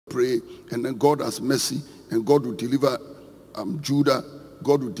pray, and then God has mercy, and God will deliver Judah,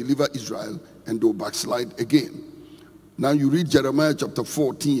 God will deliver Israel, and they'll backslide again. Now you read Jeremiah chapter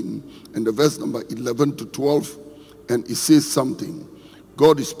 14 and the verse number 11 to 12, and it says something.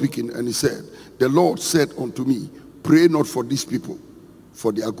 God is speaking, and he said, the Lord said unto me, pray not for these people,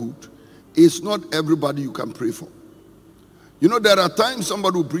 for their good. It's not everybody you can pray for. You know, there are times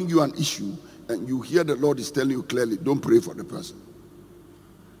somebody will bring you an issue, and you hear the Lord is telling you clearly, don't pray for the person.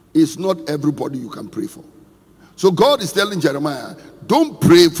 It's not everybody you can pray for. So God is telling Jeremiah, don't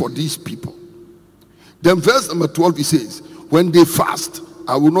pray for these people. Then verse number 12, he says, when they fast,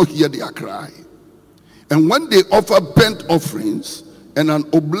 I will not hear their cry. And when they offer burnt offerings and an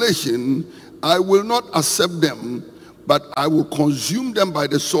oblation, I will not accept them, but I will consume them by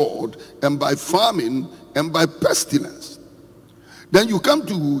the sword and by famine and by pestilence. Then you come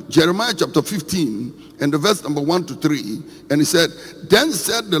to Jeremiah chapter 15 and the verse number 1 to 3, and he said, then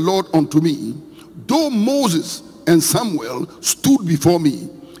said the Lord unto me, though Moses and Samuel stood before me,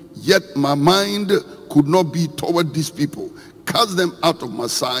 yet my mind could not be toward these people. Cast them out of my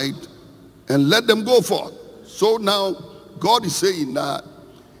sight and let them go forth. So now God is saying that,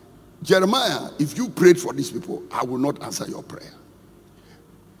 Jeremiah, if you prayed for these people, I will not answer your prayer.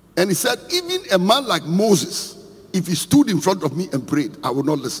 And he said, even a man like Moses, if he stood in front of me and prayed, I will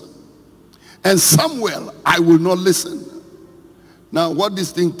not listen. And Samuel, I will not listen. Now what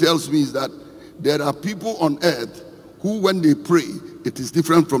this thing tells me is that there are people on earth who, when they pray, it is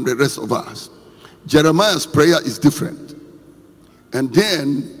different from the rest of us. Jeremiah's prayer is different. And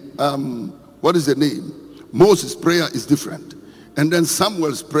then, what is the name? Moses' prayer is different. And then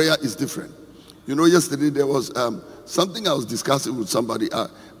Samuel's prayer is different. You know, yesterday there was something I was discussing with somebody.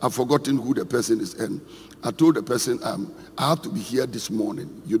 I've forgotten who the person is. And I told the person, I have to be here this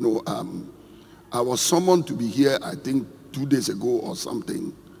morning. You know, I was summoned to be here, I think, 2 days ago or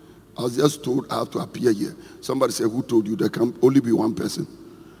something. I was just told I have to appear here. Somebody said, who told you? There can only be one person.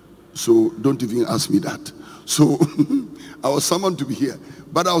 So don't even ask me that. So I was summoned to be here.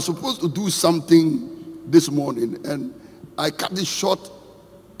 But I was supposed to do something this morning, and I cut it short,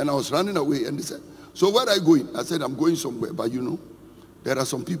 and I was running away, and they said, so where are you going? I said, I'm going somewhere. But you know, there are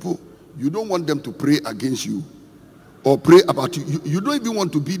some people, you don't want them to pray against you or pray about you. You don't even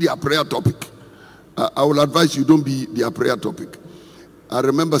want to be their prayer topic. I will advise you, don't be their prayer topic. I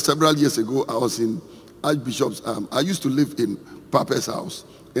remember several years ago, I was in Archbishop's, I used to live in Papa's house.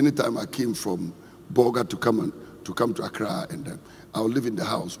 Anytime I came from Boga to come to Accra, and I would live in the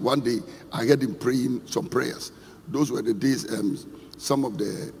house. One day, I heard him praying some prayers. Those were the days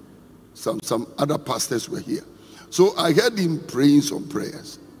some other pastors were here. So I heard him praying some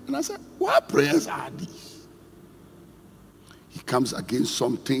prayers. And I said, what prayers are these? He comes against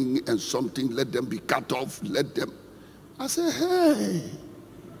something and something, let them be cut off, let them. I said, hey.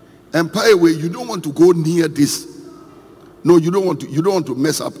 And by the way, you don't want to go near this. No, you don't want to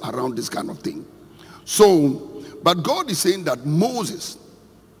mess up around this kind of thing. So, but God is saying that Moses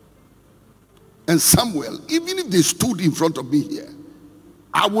and Samuel, even if they stood in front of me here,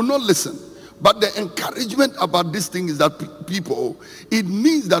 I will not listen. But the encouragement about this thing is that people, it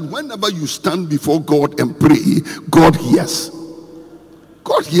means that whenever you stand before God and pray, God hears.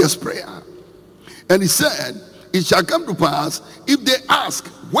 God hears prayer. And he said, it shall come to pass, if they ask,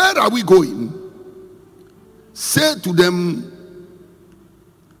 where are we going? Say to them,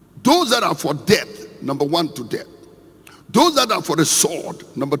 those that are for death, number 1, to death. Those that are for the sword,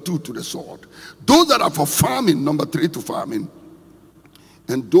 number 2, to the sword. Those that are for famine, number 3, to famine.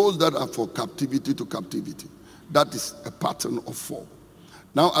 And those that are for captivity, to captivity. That is a pattern of 4.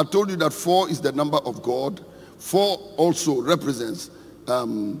 Now I told you that 4 is the number of God. 4 also represents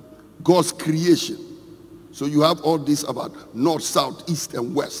God's creation. So you have all this about north, south, east,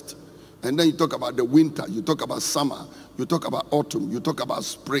 and west. And then you talk about the winter, you talk about summer, you talk about autumn, you talk about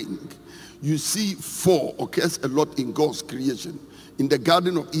spring. You see 4 occurs a lot in God's creation. In the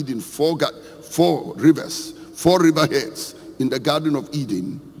Garden of Eden, 4 rivers, 4 riverheads in the Garden of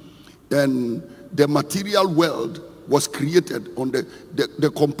Eden. And the material world was created on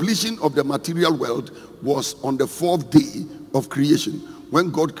the completion of the material world was on the 4th day of creation, when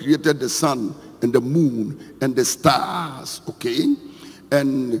God created the sun and the moon and the stars, okay?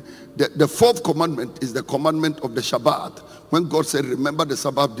 And the 4th commandment is the commandment of the Shabbat, when God said, remember the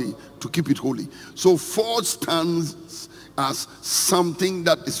Sabbath day to keep it holy. So 4 stands as something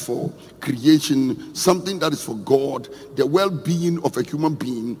that is for creation, something that is for God, the well-being of a human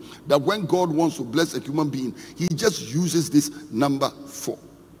being, that when God wants to bless a human being, he just uses this number 4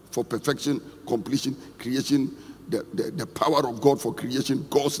 for perfection, completion, creation, the power of God for creation,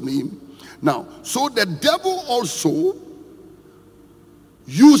 God's name. Now, so the devil also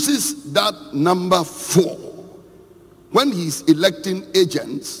uses that number 4 when he's electing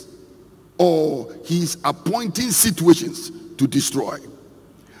agents or he's appointing situations to destroy.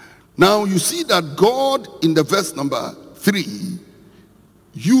 Now you see that God in the verse number 3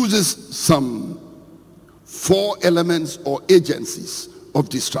 uses some 4 elements or agencies of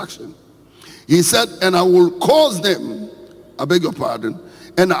destruction. He said, and I will cause them, I beg your pardon,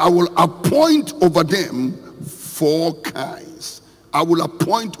 and I will appoint over them 4 kinds. I will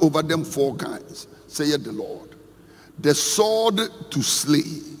appoint over them 4 kinds, saith the Lord. The sword to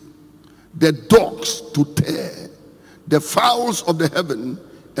slay, the dogs to tear, the fowls of the heaven,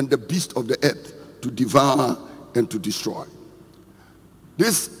 and the beasts of the earth to devour and to destroy.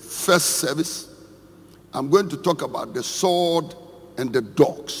 This first service, I'm going to talk about the sword and the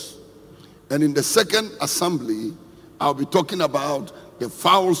dogs. And in the second assembly, I'll be talking about the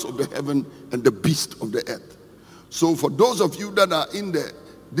fowls of the heaven and the beasts of the earth. So for those of you that are in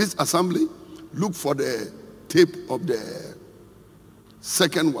this assembly, look for the tape of the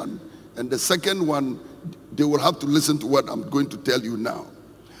second one. And the second one, they will have to listen to what I'm going to tell you now.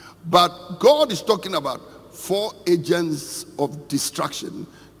 But God is talking about 4 agents of destruction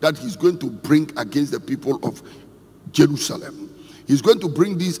that he's going to bring against the people of Jerusalem. He's going to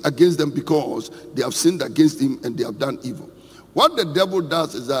bring these against them because they have sinned against him and they have done evil. What the devil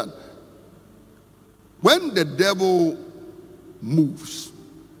does is that when the devil moves,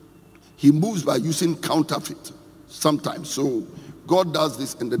 he moves by using counterfeit sometimes. So God does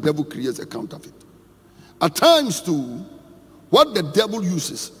this and the devil creates a counterfeit. At times too, what the devil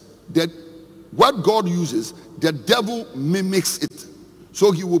uses, what God uses, the devil mimics it.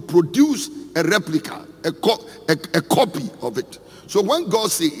 So he will produce a replica, a copy of it. So when God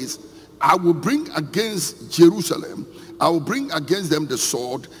says, I will bring against Jerusalem, I will bring against them the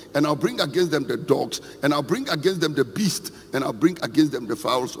sword, and I'll bring against them the dogs, and I'll bring against them the beast, and I'll bring against them the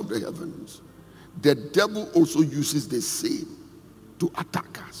fowls of the heavens. The devil also uses the same to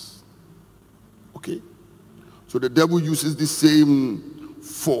attack us. Okay? So the devil uses the same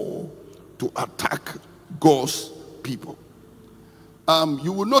 4 to attack God's people.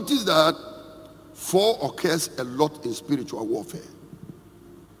 You will notice that 4 occurs a lot in spiritual warfare.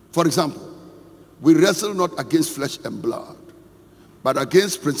 For example, we wrestle not against flesh and blood, but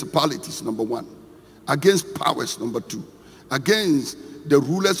against principalities, number 1, against powers, number 2, against the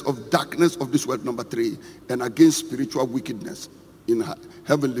rulers of darkness of this world, number 3, and against spiritual wickedness in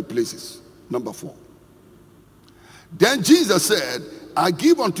heavenly places, number 4. Then Jesus said, I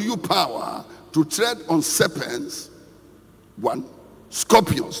give unto you power to tread on serpents, 1,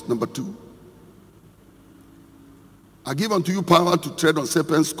 scorpions, number 2. I give unto you power to tread on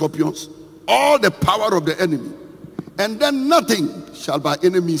serpents, scorpions, all the power of the enemy, and then nothing shall by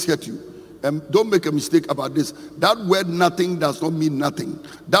enemies hurt you. And don't make a mistake about this. That word nothing does not mean nothing.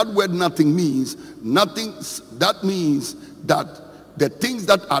 That word nothing means nothing. That means that the things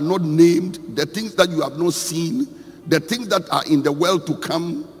that are not named, the things that you have not seen, the things that are in the world to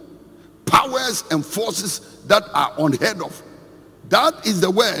come, powers and forces that are unheard of. That is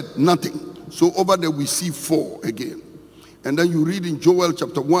the word nothing. So over there we see 4 again. And then you read in Joel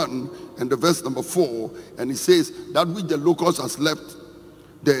chapter 1 and the verse number 4, and it says, that which the locust has left,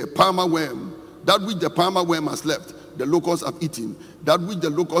 the palmer worm, that which the palmer worm has left, the locusts have eaten. That which the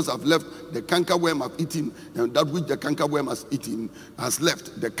locusts have left, the cankerworm have eaten. And that which the cankerworm has eaten, has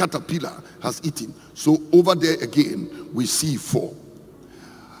left, the caterpillar has eaten. So over there again, we see 4.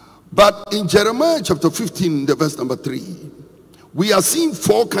 But in Jeremiah chapter 15, the verse number 3, we are seeing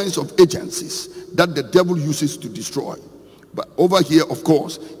 4 kinds of agencies that the devil uses to destroy. But over here, of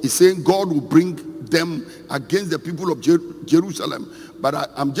course, he's saying God will bring them against the people of Jerusalem.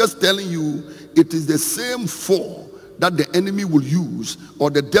 But I'm just telling you, it is the same 4 that the enemy will use, or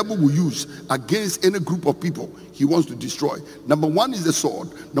the devil will use against any group of people he wants to destroy. Number 1 is the sword.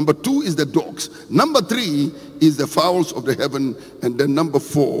 Number 2 is the dogs. Number 3 is the fowls of the heaven. And then number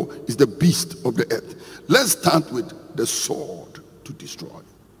 4 is the beast of the earth. Let's start with the sword to destroy.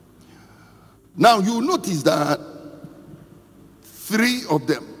 Now you notice that 3 of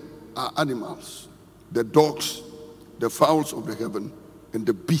them are animals: the dogs, the fowls of the heaven, and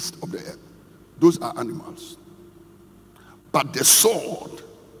the beast of the earth. Those are animals. But the sword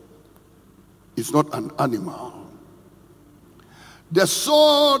is not an animal. The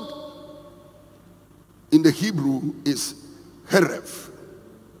sword in the Hebrew is heref,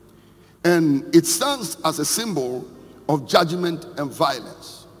 and it stands as a symbol of judgment and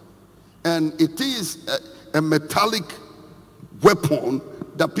violence. And it is a metallic weapon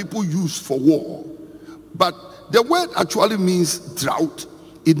that people use for war. But the word actually means drought.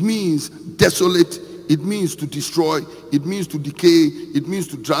 It means desolate. it means to destroy, it means to decay, it means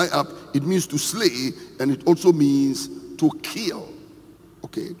to dry up, it means to slay, and it also means to kill.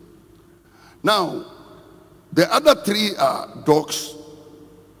 Okay. Now, the other three are dogs,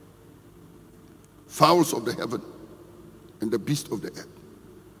 fowls of the heaven, and the beast of the earth.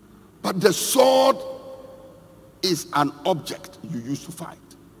 But the sword is an object you use to fight.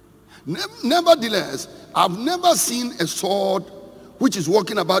 Nevertheless, I've never seen a sword which is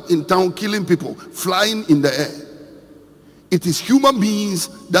walking about in town killing people, flying in the air. It is human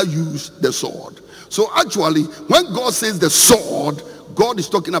beings that use the sword. So actually, when God says the sword, God is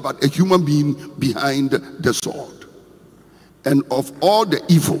talking about a human being behind the sword. And of all the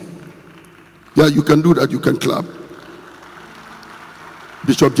evil, yeah, you can do that, you can clap.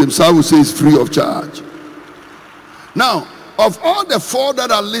 Bishop James Sawu says free of charge. Now, of all the four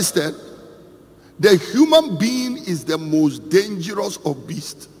that are listed, the human being is the most dangerous of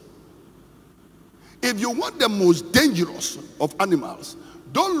beasts. If you want the most dangerous of animals,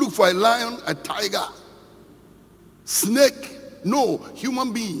 don't look for a lion, a tiger, snake. No,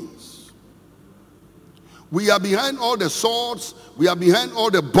 human beings. We are behind all the swords. We are behind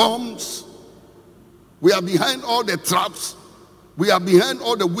all the bombs. We are behind all the traps. We are behind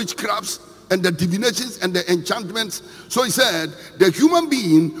all the witchcrafts and the divinations and the enchantments. So he said, the human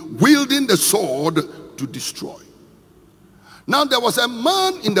being wielding the sword to destroy. Now there was a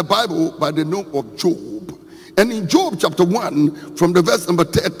man in the Bible by the name of Job. And in Job chapter 1, from the verse number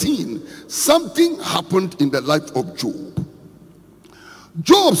 13, something happened in the life of Job.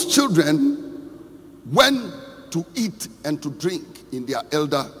 Job's children went to eat and to drink in their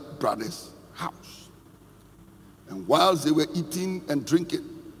elder brother's house. And whilst they were eating and drinking,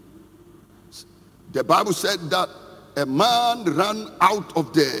 the Bible said that a man ran out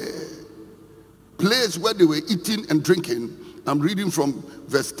of the place where they were eating and drinking. I'm reading from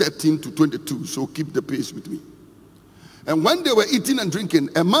verse 13 to 22, so keep the pace with me. And when they were eating and drinking,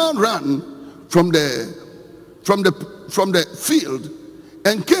 a man ran from the field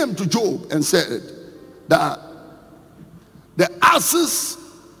and came to Job and said that the asses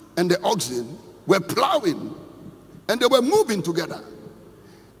and the oxen were plowing and they were moving together.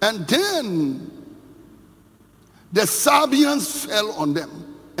 And then the Sabians fell on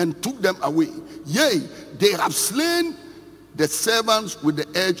them and took them away. Yea, they have slain the servants with the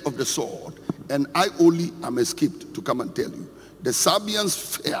edge of the sword, and I only am escaped to come and tell you. The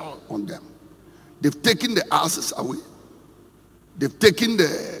Sabians fell on them. They've taken the asses away. They've taken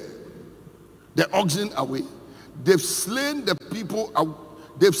the oxen away. They've slain the people.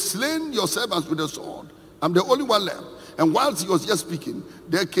 They've slain your servants with the sword. I'm the only one left. And whilst he was just speaking,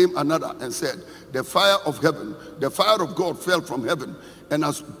 there came another and said, the fire of heaven, the fire of God fell from heaven and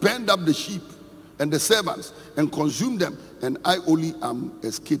has burned up the sheep and the servants and consumed them, and I only am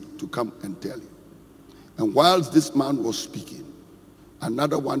escaped to come and tell you. And whilst this man was speaking,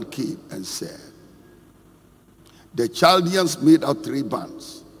 another one came and said, the Chaldeans made out 3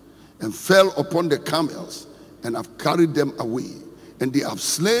 bands and fell upon the camels and have carried them away, and they have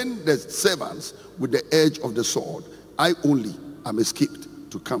slain the servants with the edge of the sword. I only am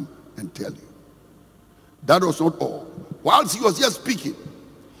escaped to come and tell you. That was not all. Whilst he was just speaking,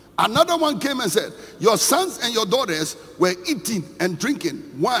 another one came and said, your sons and your daughters were eating and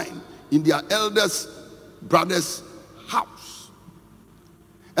drinking wine in their eldest brother's house.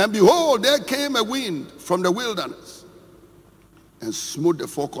 And behold, there came a wind from the wilderness and smote the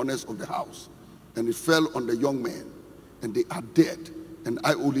 4 corners of the house, and it fell on the young men, and they are dead, and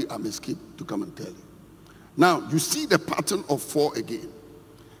I only am escaped to come and tell you. Now, you see the pattern of 4 again.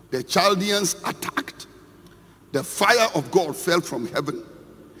 The Chaldeans attacked. The fire of God fell from heaven.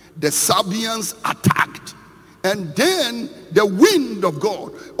 The Sabians attacked. And then the wind of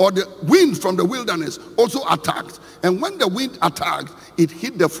God, or the wind from the wilderness, also attacked. And when the wind attacked, it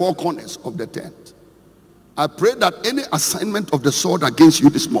hit the 4 corners of the tent. I pray that any assignment of the sword against you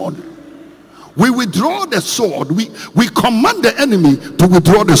this morning, we withdraw the sword. We command the enemy to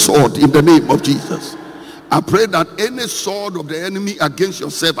withdraw the sword in the name of Jesus. I pray that any sword of the enemy against your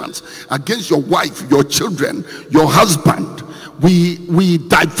servants, against your wife, your children, your husband, we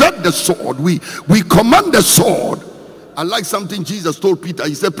divert the sword. We command the sword. I like something Jesus told Peter.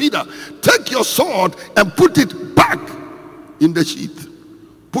 He said, Peter, take your sword and put it back in the sheath.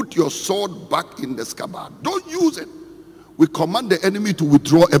 Put your sword back in the scabbard. Don't use it. We command the enemy to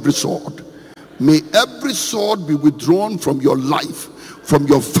withdraw every sword. May every sword be withdrawn from your life, from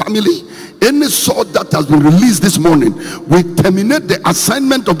your family. Any sword that has been released this morning, we terminate the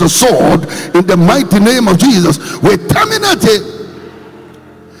assignment of the sword in the mighty name of Jesus. We terminate it.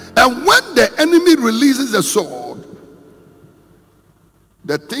 And when the enemy releases the sword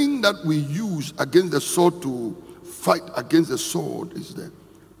The thing that we use against the sword to fight against the sword is the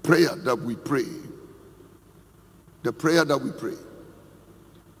prayer that we pray. The prayer that we pray.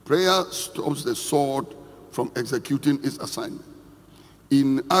 Prayer stops the sword from executing its assignment.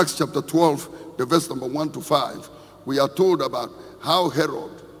 In Acts chapter 12, the verse number 1 to 5, we are told about how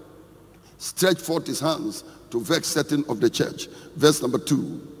Herod stretched forth his hands to vex certain of the church. Verse number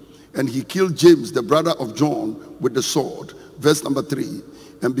 2, and he killed James, the brother of John, with the sword. Verse number 3,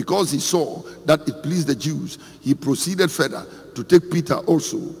 and because he saw that it pleased the Jews, he proceeded further to take Peter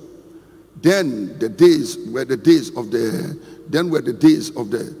also. Then the days were the days of the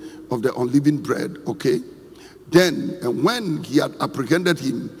unleavened bread. Okay. Then, and when he had apprehended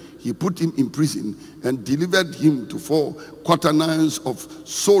him, he put him in prison and delivered him to 4 quaternions of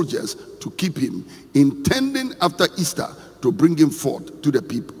soldiers to keep him, intending after Easter to bring him forth to the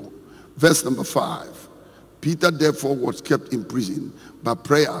people. Verse number 5. Peter therefore was kept in prison, but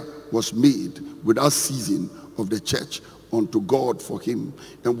prayer was made without ceasing of the church unto God for him.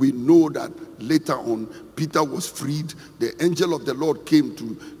 And we know that later on Peter was freed. The angel of the Lord came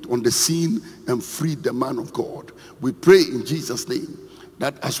on the scene and freed the man of God. We pray in Jesus' name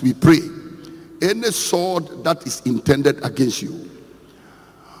that as we pray, any sword that is intended against you,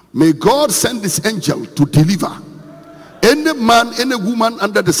 may God send this angel to deliver any man, any woman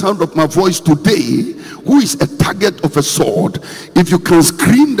under the sound of my voice today who is a target of a sword. If you can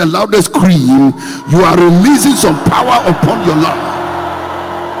scream the loudest scream, you are releasing some power upon your life.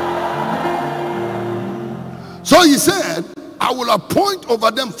 So he said, I will appoint over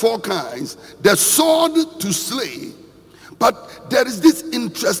them 4 kinds, the sword to slay. But there is this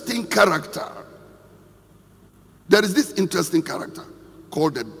interesting character. There is this interesting character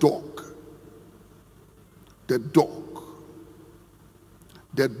called the dog. The dog.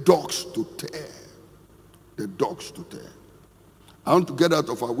 The dogs to tear. The dogs to tear. I want to get out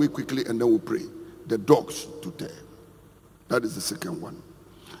of our way quickly and then we'll pray. The dogs to tear. That is the second one.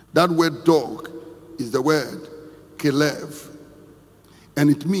 That word dog is the word kelev. And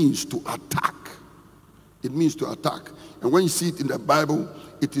it means to attack. It means to attack. And when you see it in the Bible,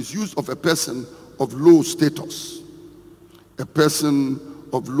 it is used of a person of low status. A person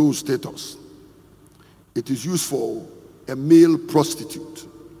of low status. It is used for a male prostitute.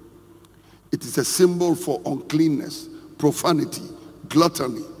 It is a symbol for uncleanness, profanity,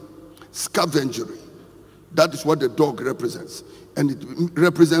 gluttony, scavengery. That is what the dog represents. And it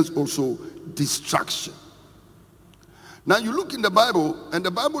represents also distraction. Now you look in the Bible, and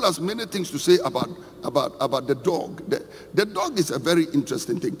the Bible has many things to say about the dog. The dog is a very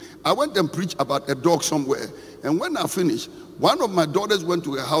interesting thing. I went and preached about a dog somewhere, and when I finished, one of my daughters went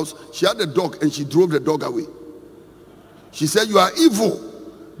to her house. She had a dog and she drove the dog away. She said, you are evil.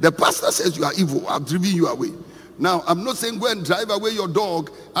 The pastor says you are evil. I've driven you away. Now, I'm not saying go and drive away your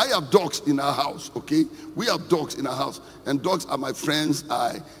dog. I have dogs in our house, okay? We have dogs in our house. And dogs are my friends.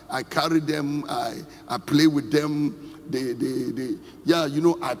 I carry them. I play with them.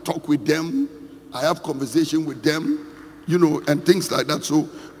 I talk with them. I have conversation with them, and things like that. So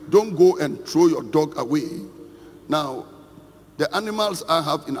don't go and throw your dog away. Now, the animals I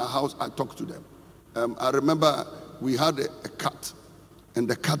have in our house, I talk to them. I remember we had a cat, and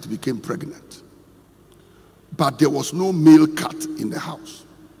the cat became pregnant. But there was no male cat in the house.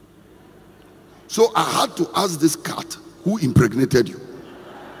 So I had to ask this cat, who impregnated you?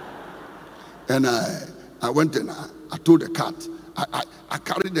 And I went and I told the cat, I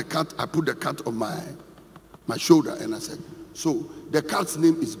carried the cat, I put the cat on my shoulder, and I said, so the cat's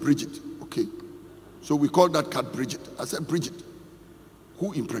name is Bridget, okay? So we called that cat Bridget. I said, Bridget,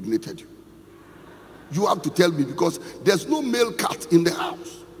 who impregnated you? You have to tell me, because there's no male cat in the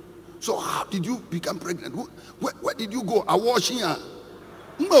house. So how did you become pregnant? Where did you go? I was here.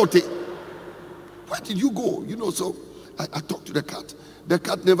 Where did you go? So I talked to the cat. The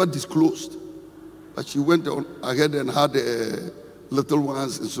cat never disclosed. But she went on ahead and had little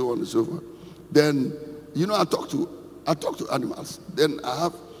ones and so on and so forth. Then, I talk to animals. Then I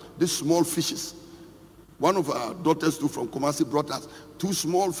have these small fishes. One of our daughters too from Kumasi brought us 2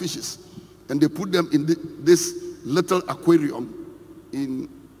 small fishes. And they put them in this little aquarium in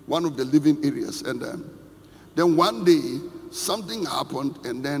one of the living areas. And then one day, something happened,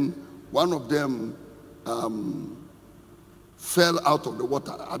 and then one of them fell out of the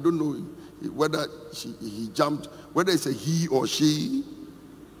water. I don't know whether he jumped, whether it's a he or she,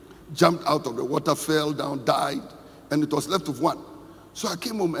 jumped out of the water, fell down, died, and it was left with one. So I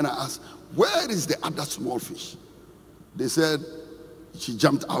came home and I asked, where is the other small fish? They said, she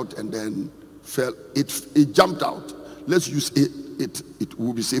jumped out and then fell. It jumped out. Let's use it. It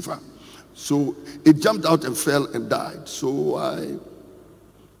will be safer. So it jumped out and fell and died. So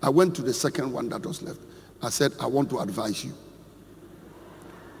I went to the second one that was left. I said, I want to advise you.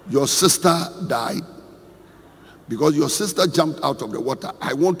 Your sister died because your sister jumped out of the water.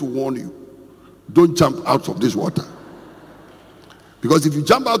 I want to warn you, don't jump out of this water. Because if you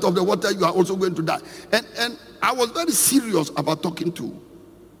jump out of the water, you are also going to die. And I was very serious about talking to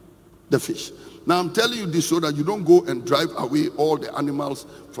the fish. Now I'm telling you this so that you don't go and drive away all the animals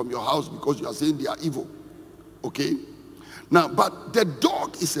from your house because you are saying they are evil. Okay? Now, but the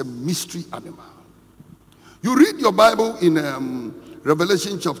dog is a mystery animal. You read your Bible in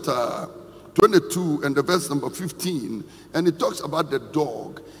Revelation chapter 22 and the verse number 15, and it talks about the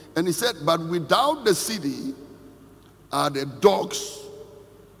dog. And he said, but without the city are the dogs,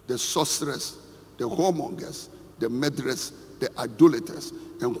 the sorcerers, the whoremongers, the murderers, the idolaters,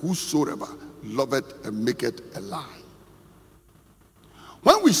 and whosoever loveth and maketh a lie.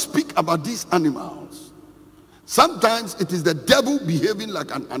 When we speak about these animals, sometimes it is the devil behaving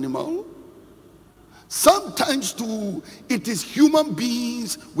like an animal. Sometimes too, it is human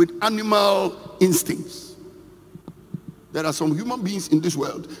beings with animal instincts. There are some human beings in this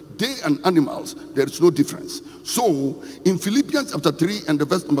world, they and animals, there is no difference. So, in Philippians chapter 3 and the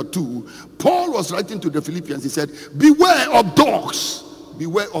verse number 2, Paul was writing to the Philippians, he said, beware of dogs,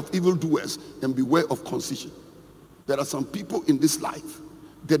 beware of evildoers, and beware of concision. There are some people in this life,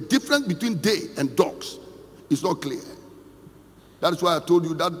 the difference between they and dogs is not clear. That's why I told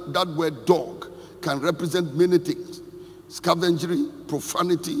you that that word dog can represent many things. Scavengery,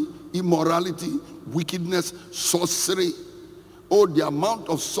 profanity, immorality, wickedness, sorcery. Oh, the amount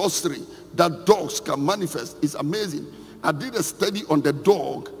of sorcery that dogs can manifest is amazing. I did a study on the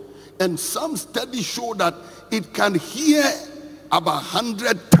dog, and some studies show that it can hear about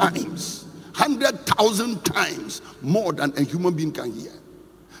 100 times, 100,000 times more than a human being can hear.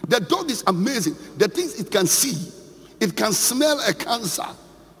 The dog is amazing. The things it can see, it can smell a cancer.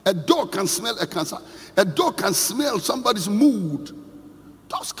 A dog can smell a cancer. A dog can smell somebody's mood.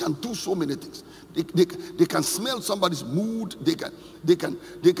 Dogs can do so many things. They can smell somebody's mood. They can.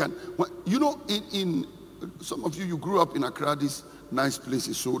 You know, in some of you grew up in Accra, these nice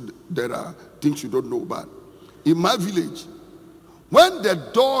places, so there are things you don't know about. In my village, when the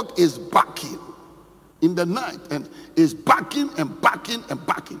dog is barking in the night and is barking and barking and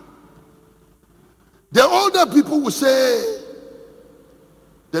barking, the older people will say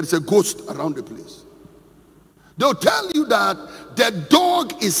there is a ghost around the place. They'll tell you that the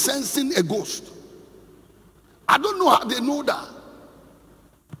dog is sensing a ghost. I don't know how they know that.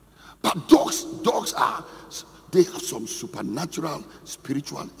 But dogs they have some supernatural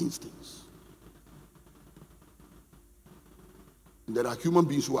spiritual instincts. And there are human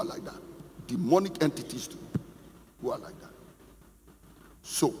beings who are like that. Demonic entities too, who are like that.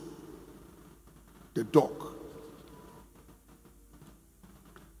 So, the dog.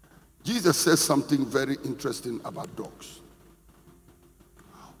 Jesus says something very interesting about dogs.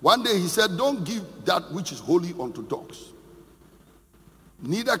 One day he said, don't give that which is holy unto dogs.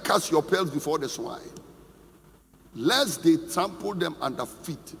 Neither cast your pearls before the swine, lest they trample them under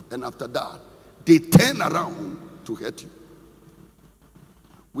feet, and after that, they turn around to hurt you.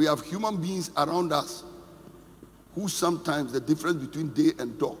 We have human beings around us who sometimes the difference between they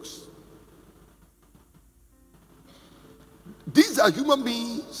and dogs. These are human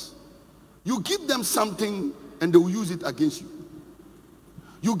beings. You give them something and they will use it against you.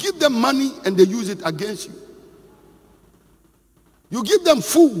 You give them money and they use it against you. You give them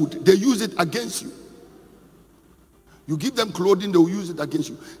food, they use it against you. You give them clothing, they will use it against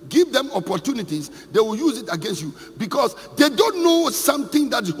you. Give them opportunities, they will use it against you because they don't know something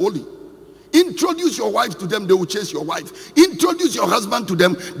that is holy. Introduce your wife to them, they will chase your wife. Introduce your husband to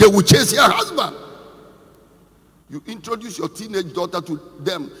them, they will chase your husband. You introduce your teenage daughter to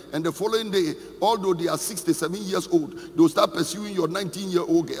them, and the following day, although they are 67 years old, they'll start pursuing your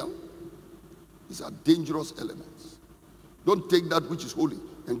 19-year-old girl. These are dangerous elements. Don't take that which is holy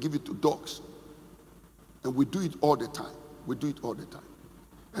and give it to dogs. And we do it all the time. We do it all the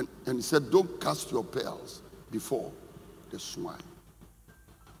time. And he said, don't cast your pearls before the swine.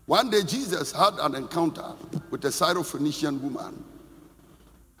 One day, Jesus had an encounter with a Syrophoenician woman.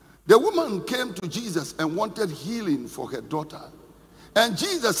 The woman came to Jesus and wanted healing for her daughter. And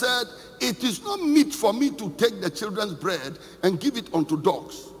Jesus said, it is not meet for me to take the children's bread and give it unto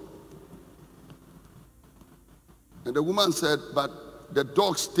dogs. And the woman said, but the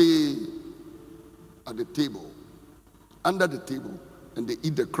dogs stay at the table, under the table, and they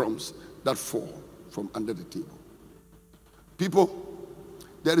eat the crumbs that fall from under the table. People,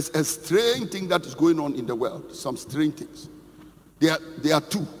 there is a strange thing that is going on in the world. Some strange things. There are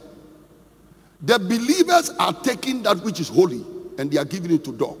two. The believers are taking that which is holy and they are giving it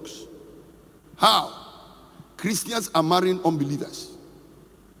to dogs. How? Christians are marrying unbelievers.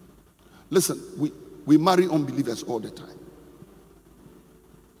 Listen, we marry unbelievers all the time.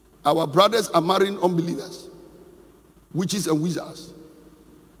 Our brothers are marrying unbelievers, witches and wizards.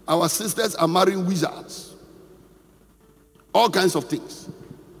 Our sisters are marrying wizards. All kinds of things.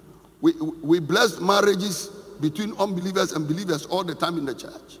 We bless marriages between unbelievers and believers all the time in the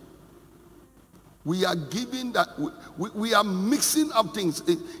church. We are giving that, we are mixing up things.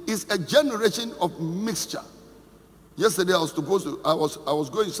 It's a generation of mixture. Yesterday I was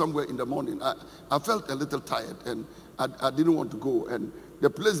going somewhere in the morning. I felt a little tired and I didn't want to go. And the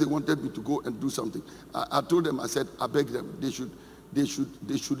place they wanted me to go and do something, I told them, I said, I beg them, they should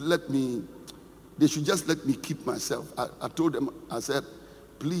just let me keep myself. I told them, I said,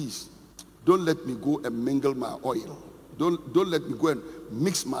 please, don't let me go and mingle my oil. Don't let me go and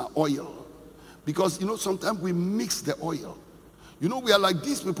mix my oil. Because, sometimes we mix the oil. We are like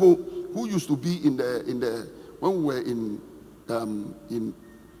these people who used to be when we were in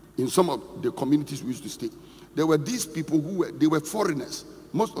some of the communities we used to stay. There were these people they were foreigners.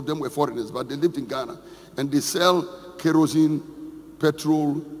 Most of them were foreigners, but they lived in Ghana. And they sell kerosene,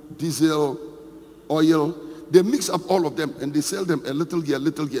 petrol, diesel, oil. They mix up all of them and they sell them a little here.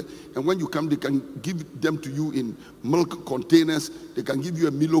 And when you come, they can give them to you in milk containers. They can give you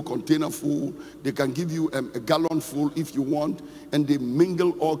a Milo container full. They can give you a gallon full if you want. And they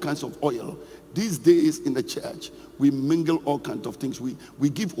mingle all kinds of oil. These days in the church, we mingle all kinds of things. We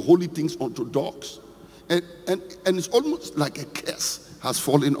give holy things unto dogs. And it's almost like a curse has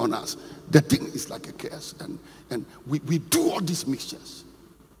fallen on us. The thing is like a curse. And we do all these mixtures.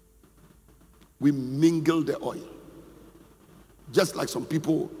 We mingle the oil. Just like some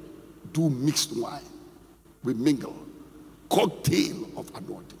people do mixed wine. We mingle. Cocktail of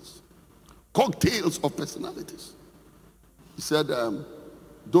anointings. Cocktails of personalities. He said,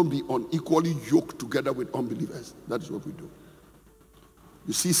 don't be unequally yoked together with unbelievers. That is what we do.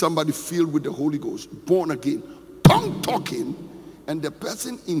 You see somebody filled with the Holy Ghost, born again, tongue talking, and the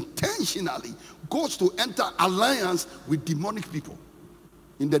person intentionally goes to enter alliance with demonic people.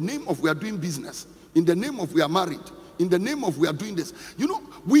 In the name of we are doing business, in the name of we are married, in the name of we are doing this.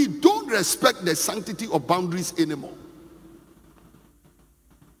 We don't respect the sanctity of boundaries anymore.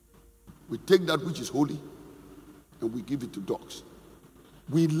 We take that which is holy and we give it to dogs.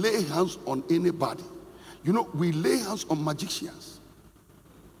 We lay hands on anybody. We lay hands on magicians.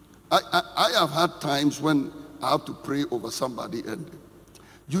 I have had times when I have to pray over somebody and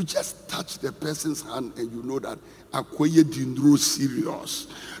you just touch the person's hand and you know that Akoye Dindro serious.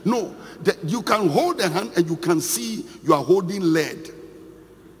 No, you can hold the hand and you can see you are holding lead.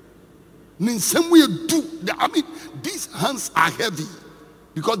 In some way, these hands are heavy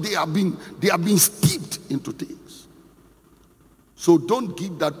because they have been steeped into things. So don't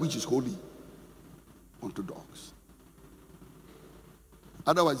give that which is holy unto dogs.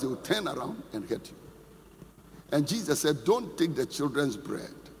 Otherwise, they will turn around and hurt you. And Jesus said, don't take the children's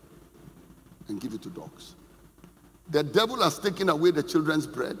bread and give it to dogs. The devil has taken away the children's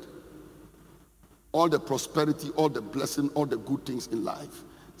bread, all the prosperity, all the blessing, all the good things in life.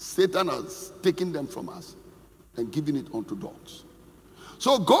 Satan has taken them from us and given it unto dogs.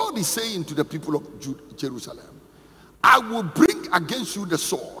 So God is saying to the people of Jerusalem, I will bring against you the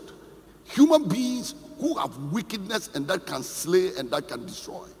sword, human beings who have wickedness and that can slay and that can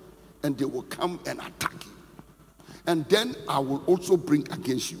destroy, and they will come and attack you. And then I will also bring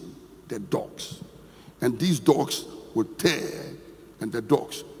against you the dogs, and these dogs will tear and the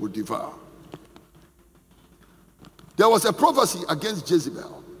dogs will devour. There was a prophecy against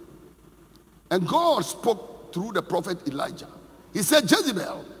Jezebel, and God spoke through the prophet Elijah. He said,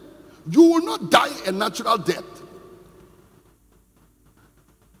 Jezebel, you will not die a natural death.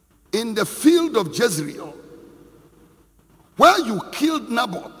 In the field of Jezreel, where you killed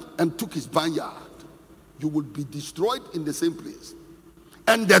Naboth and took his vineyard, you will be destroyed in the same place,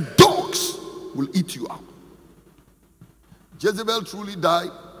 and the dogs will eat you up. Jezebel truly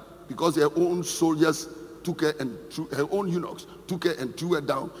died because her own soldiers took her, and her own eunuchs took her and threw her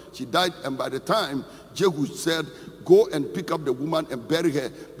down. She died, and by the time Jehu said, go and pick up the woman and bury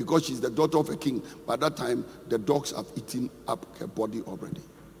her because she's the daughter of a king, by that time the dogs have eaten up her body already.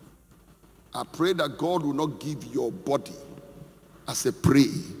 I pray that God will not give your body as a prey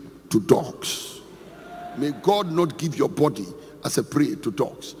to dogs. May God not give your body as a prey to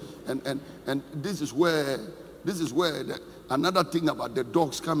dogs. And this is where another thing about the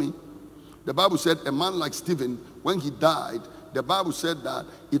dogs coming. The Bible said a man like Stephen, when he died, the Bible said that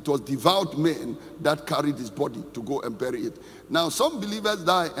it was devout men that carried his body to go and bury it. Now some believers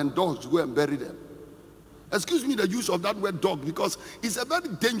die and dogs go and bury them. Excuse me the use of that word dog, because it's a very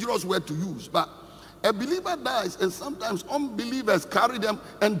dangerous word to use. But a believer dies, and sometimes unbelievers carry them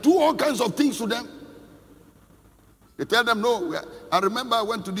and do all kinds of things to them. They tell them, no. I remember I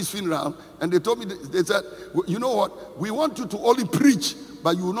went to this funeral, and they told me, they said, you know what? We want you to only preach,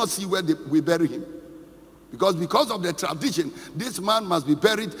 but you will not see where we bury him. Because of the tradition, this man must be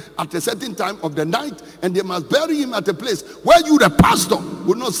buried at a certain time of the night, and they must bury him at a place where you, the pastor,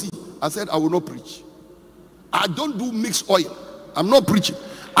 will not see. I said, I will not preach. I don't do mixed oil. I'm not preaching.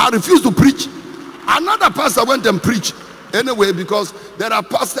 I refuse to preach. Another pastor went and preached anyway, because there are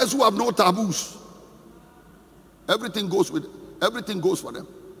pastors who have no taboos. Everything goes for them.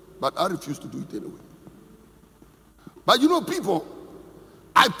 But I refuse to do it anyway. But you know, people,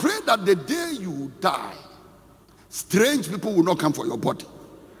 I pray that the day you die, strange people will not come for your body.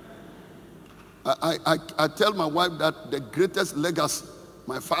 I tell my wife that the greatest legacy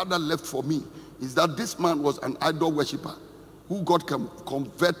my father left for me is that this man was an idol worshiper who got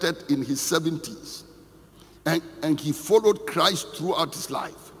converted in his 70s. And he followed Christ throughout his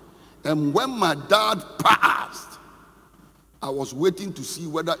life. And when my dad passed, I was waiting to see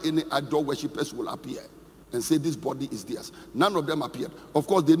whether any idol worshippers will appear and say this body is theirs. None of them appeared. Of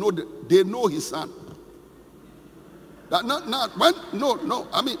course, they know his son.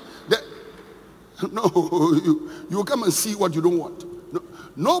 You come and see what you don't want.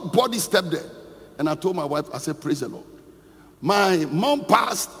 Nobody stepped there. And I told my wife, I said, praise the Lord. My mom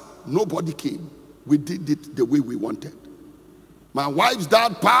passed, nobody came. We did it the way we wanted. My wife's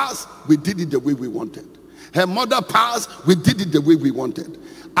dad passed, we did it the way we wanted. Her mother passed, we did it the way we wanted.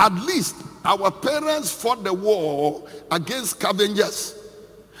 At least our parents fought the war against scavengers.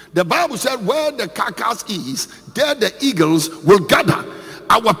 The Bible said, where the carcass is, there the eagles will gather.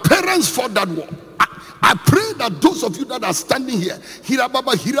 Our parents fought that war. I pray that those of you that are standing here,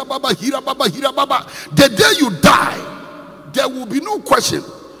 Hirababa, Hirababa, Hirababa, Hirababa, the day you die, there will be no question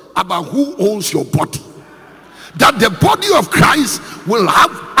about who owns your body. That the body of Christ will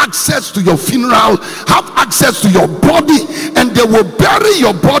have access to your funeral, have access to your body, and they will bury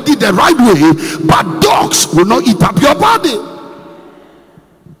your body the right way, but dogs will not eat up your body.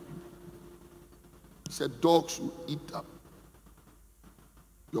 He said dogs will eat up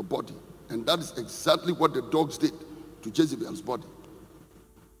your body. And that is exactly what the dogs did to Jezebel's body.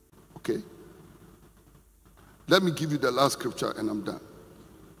 Okay? Let me give you the last scripture and I'm done.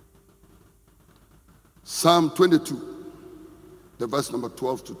 Psalm 22, the verse number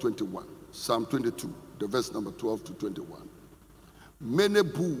 12 to 21. Psalm 22, the verse number 12 to 21. Many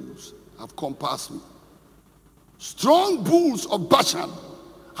bulls have compassed me. Strong bulls of Bashan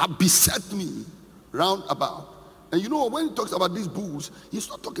have beset me round about. And you know, when he talks about these bulls, he's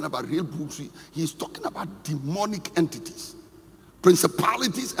not talking about real bulls. He's talking about demonic entities,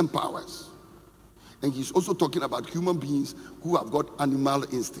 principalities and powers. And he's also talking about human beings who have got animal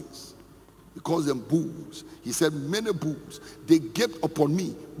instincts. He calls them bulls. He said, many bulls, they gaped upon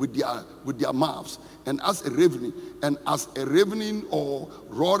me with their mouths, and as a ravening or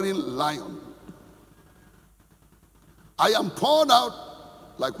roaring lion. I am poured out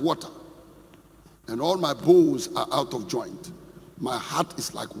like water, and all my bones are out of joint. My heart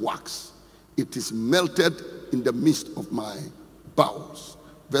is like wax. It is melted in the midst of my bowels.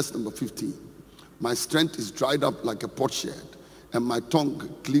 Verse number 15. My strength is dried up like a potsherd, and my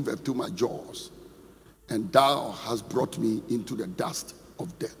tongue cleaveth to my jaws. And thou hast brought me into the dust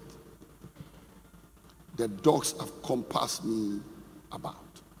of death. The dogs have compassed me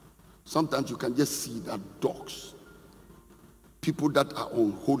about. Sometimes you can just see that dogs, people that are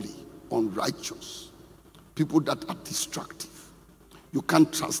unholy, unrighteous, people that are destructive, you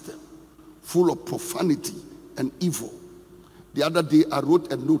can't trust them, full of profanity and evil. The other day I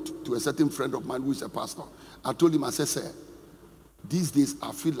wrote a note to a certain friend of mine who is a pastor. I told him, I said, sir, these days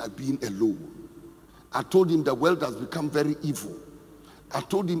I feel like being alone. I told him the world has become very evil. I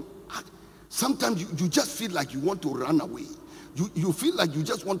told him, sometimes you just feel like you want to run away. You feel like you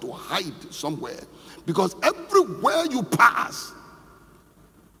just want to hide somewhere, because everywhere you pass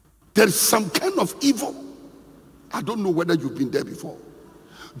there's some kind of evil. I don't know whether you've been there before.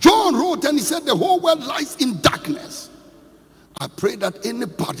 John wrote and he said the whole world lies in darkness. I pray that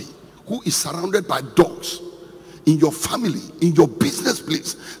anybody who is surrounded by dogs, in your family, in your business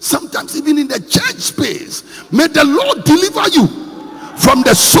place, sometimes even in the church space, may the Lord deliver you from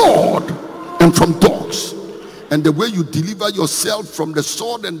the sword and from dogs. And the way you deliver yourself from the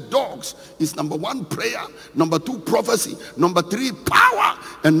sword and dogs is number 1, prayer, number 2, prophecy, number 3, power,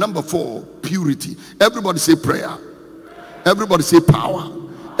 and number 4, purity. Everybody say prayer, everybody say power,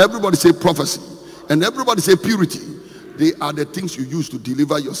 everybody say prophecy, and everybody say purity. They are the things you use to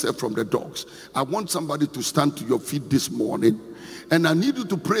deliver yourself from the dogs. I want somebody to stand to your feet this morning, and I need you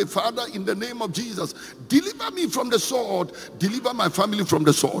to pray, Father, in the name of Jesus, deliver me from the sword, deliver my family from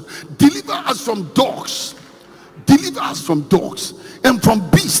the sword, deliver us from dogs, deliver us from dogs and from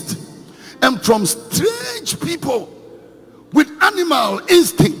beasts and from strange people with animal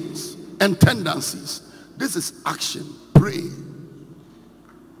instincts and tendencies. This is action. Pray.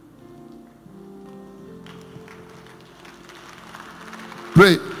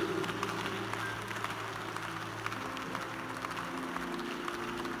 Pray.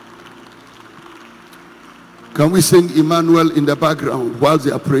 Can we sing Emmanuel in the background while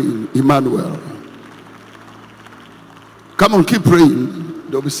they are praying? Emmanuel. Come on, keep praying.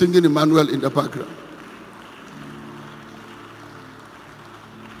 They'll be singing Emmanuel in the background.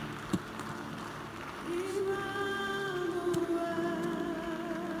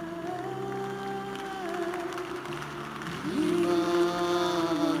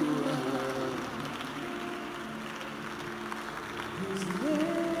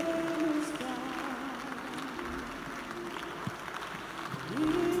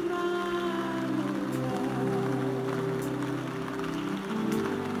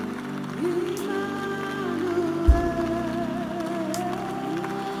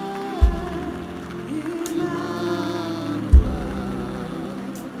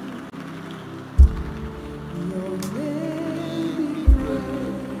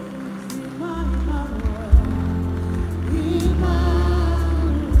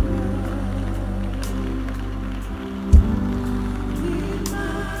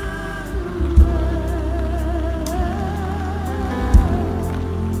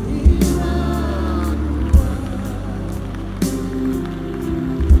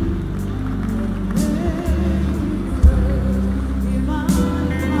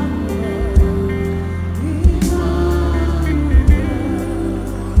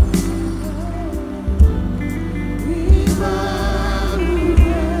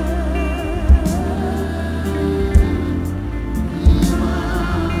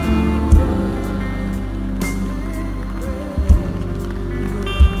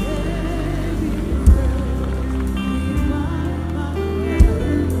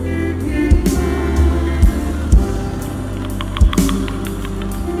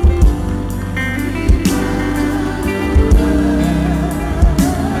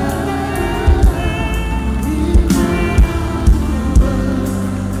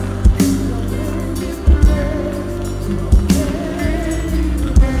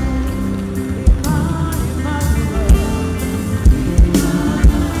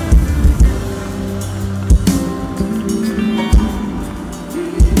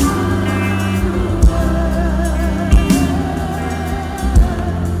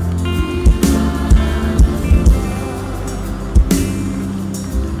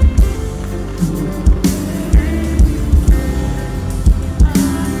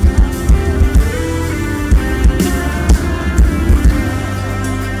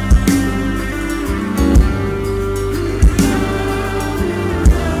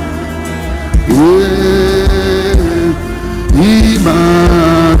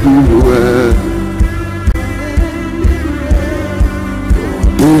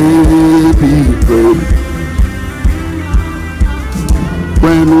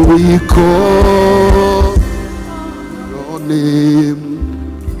 When we call your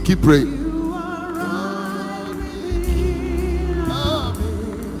name, keep praying.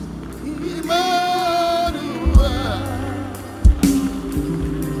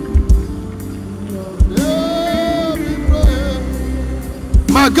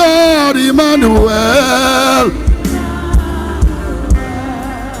 My God, Emmanuel.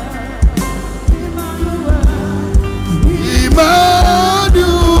 Emmanuel.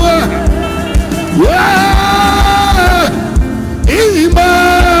 Yeah. Emmanuel.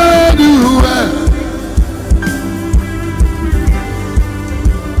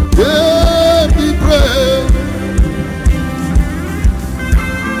 Yeah, we pray.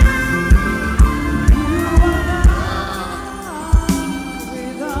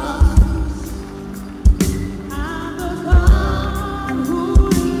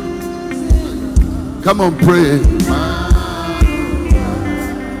 Come on, pray.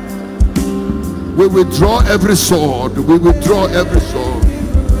 We withdraw every sword. We withdraw every sword.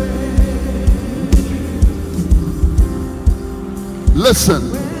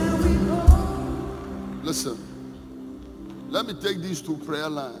 Listen. Listen. Let me take these two prayer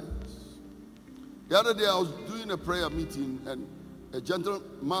lines. The other day I was doing a prayer meeting and a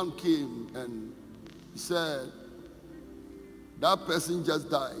gentleman came and he said, that person just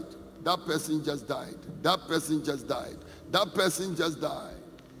died. That person just died. That person just died. That person just died.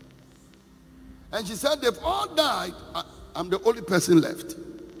 And she said, they've all died. I'm the only person left.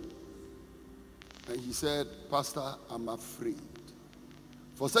 And he said, Pastor, I'm afraid.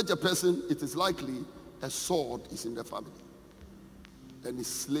 For such a person, it is likely a sword is in the family and is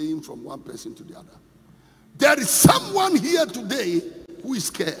slaying from one person to the other. There is someone here today who is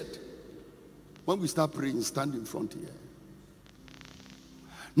scared. When we start praying, stand in front here.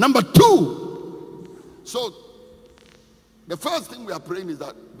 Number two, so the first thing we are praying is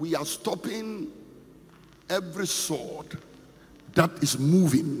that we are stopping every sword that is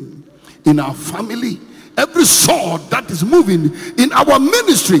moving in our family, every sword that is moving in our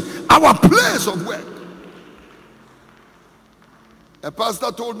ministry, our place of work. A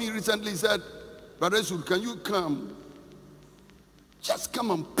pastor told me recently, he said, Brother Eastwood, can you come? Just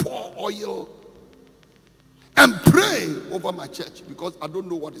come and pour oil and pray over my church, because I don't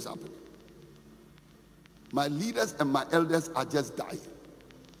know what is happening. My leaders and my elders are just dying.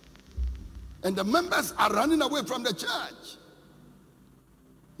 And the members are running away from the church.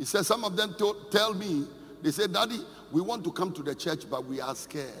 He said, some of them tell me, they say, Daddy, we want to come to the church, but we are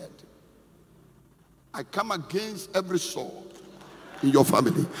scared. I come against every sword in your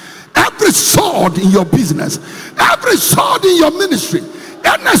family, every sword in your business, every sword in your ministry,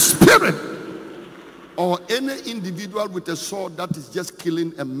 any spirit or any individual with a sword that is just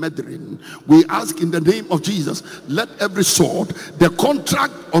killing and murdering. We ask in the name of Jesus, let every sword, the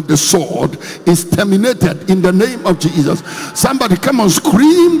contract of the sword is terminated in the name of Jesus. Somebody come on,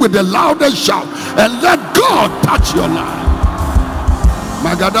 scream with the loudest shout and let God touch your life.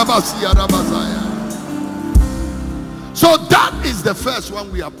 So that is the first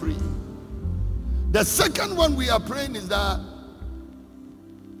one we are praying. The second one we are praying is that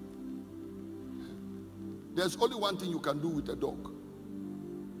there's only one thing you can do with a dog.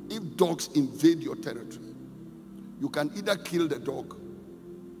 If dogs invade your territory, you can either kill the dog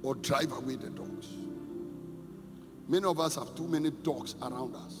or drive away the dogs. Many of us have too many dogs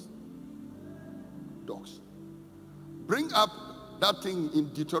around us. Dogs. Bring up that thing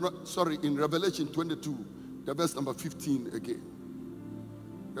in Revelation 22, the verse number 15 again.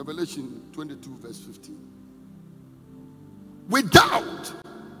 Revelation 22, verse 15. Without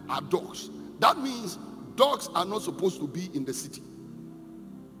are dogs. That means dogs are not supposed to be in the city.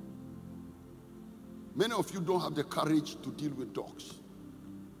 Many of you don't have the courage to deal with dogs.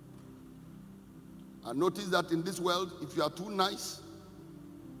 I notice that in this world, if you are too nice,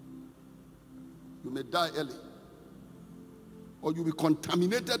 you may die early. Or you'll be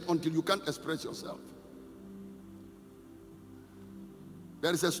contaminated until you can't express yourself.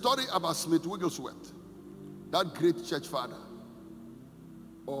 There is a story about Smith Wigglesworth, that great church father,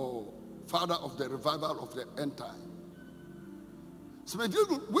 or father of the revival of the end time. Smith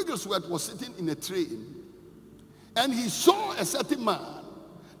Wigglesworth was sitting in a train and he saw a certain man.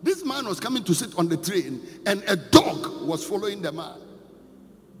 This man was coming to sit on the train and a dog was following the man.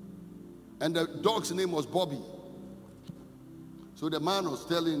 And the dog's name was Bobby. So the man was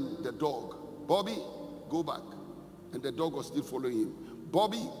telling the dog, Bobby, go back. And the dog was still following him.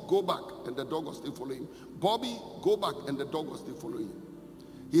 Bobby, go back. And the dog was still following him. Bobby, go back. And the dog was still following him.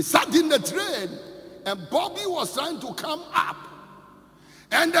 He sat in the train and Bobby was trying to come up.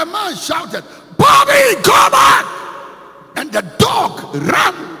 And the man shouted, Bobby, go back! And the dog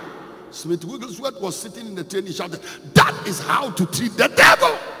ran. Smith Wigglesworth was sitting in the train. He shouted, that is how to treat the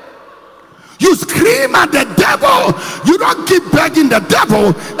devil. You scream at the devil. You don't keep begging the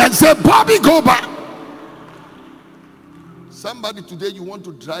devil and say, Bobby, go back. Somebody today, you want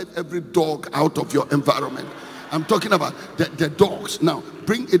to drive every dog out of your environment. I'm talking about the dogs. Now,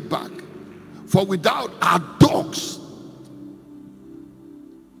 bring it back. For without our dogs,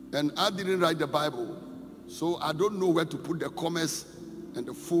 and I didn't write the Bible, so I don't know where to put the commas and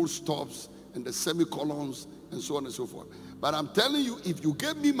the full stops and the semicolons and so on and so forth. But I'm telling you, if you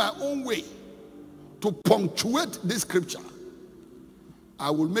gave me my own way to punctuate this scripture, I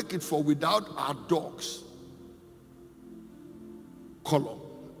will make it for without our dogs column.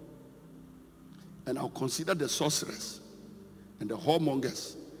 And I'll consider the sorcerers and the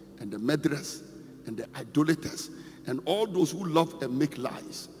whoremongers and the murderers and the idolaters and all those who love and make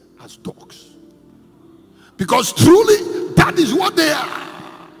lies as dogs. Because truly, that is what they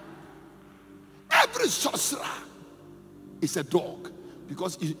are. Every sorcerer is a dog.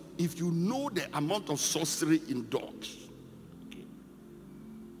 Because if you know the amount of sorcery in dogs,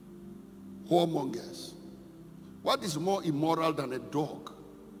 whoremongers, what is more immoral than a dog?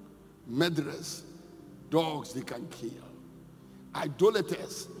 Murderers, dogs they can kill.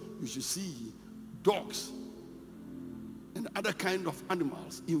 Idolaters, you should see dogs. and other kind of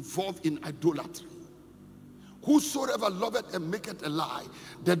animals involved in idolatry. Whosoever loveth and maketh a lie.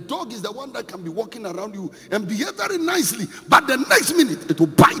 The dog is the one that can be walking around you and behave very nicely, but the next minute it will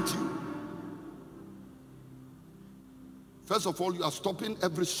bite you. First of all, you are stopping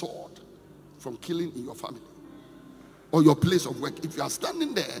every sword from killing in your family or your place of work. If you are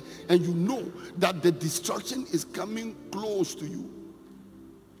standing there and you know that the destruction is coming close to you,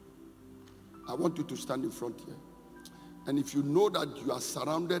 I want you to stand in front here. And if you know that you are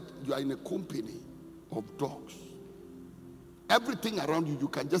surrounded, you are in a company of dogs, everything around you, you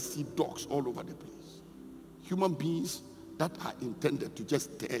can just see dogs all over the place. Human beings that are intended to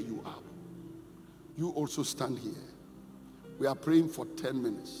just tear you up. You also stand here. We are praying for 10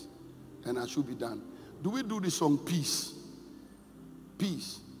 minutes and I should be done. Do we do this song, peace?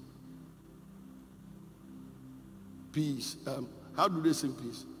 Peace. Peace. How do they sing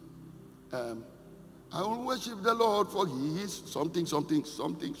peace? I will worship the Lord for he is something.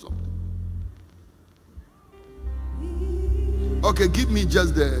 Okay, give me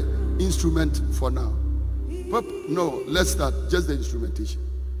just the instrument for now. No, let's start. Just the instrumentation.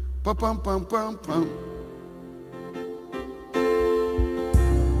 Pam pam pam pam pam.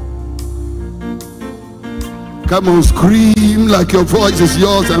 Come on, scream like your voice is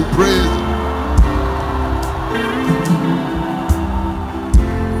yours and praise.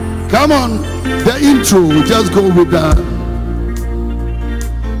 Come on, the intro, just go with that.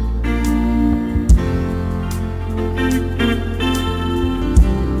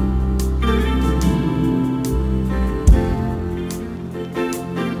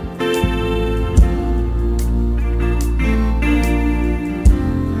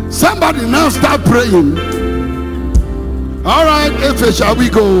 Somebody now start praying. All right, Efe, shall we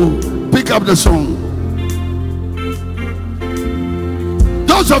go pick up the song?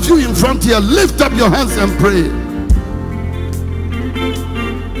 Those of you in front here, lift up your hands and pray.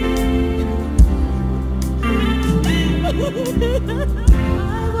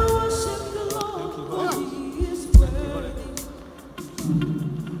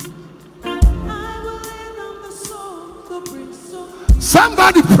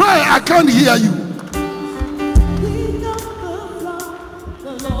 Somebody pray, I can't hear you.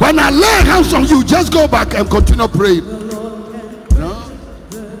 When I lay hands on you, just go back and continue praying.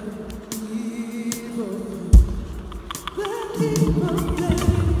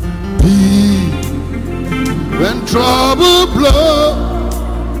 When trouble blows,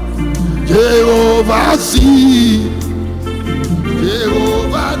 Jehovah see,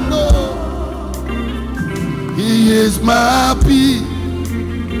 Jehovah know, he is my peace.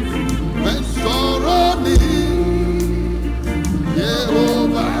 When sorrow near,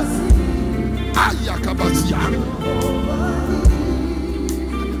 Jehovah see, Ayakabasia.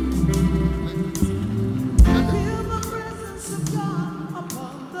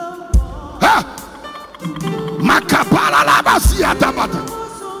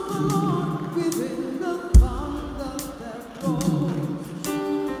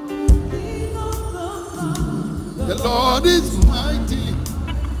 The Lord is mighty.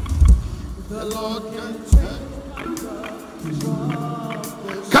 The Lord can change.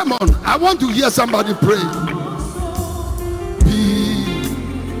 Come on, I want to hear somebody pray. Peace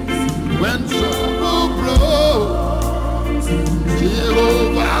when trouble blows,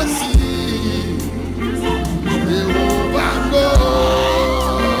 Jehovah sees, Jehovah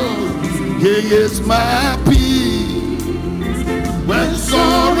knows, he is my peace when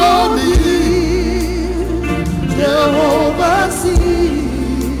sorrow near, Jehovah sees,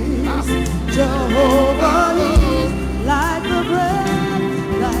 Jehovah knows, like the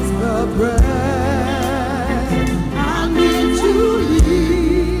bread I need to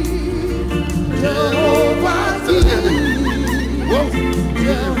eat. Jehovah sees,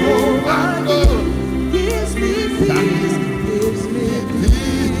 Jehovah knows, gives me peace,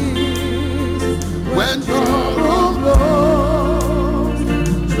 when trouble blows,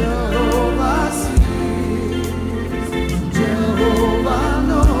 Jehovah sees, Jehovah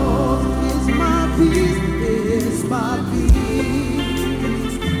knows, is my peace, is my peace.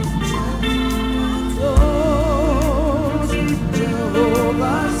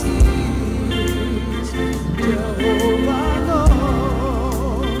 Jehovah sees, Jehovah knows.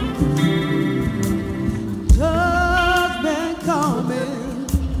 Judgment coming,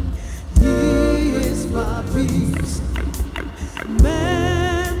 he is my peace.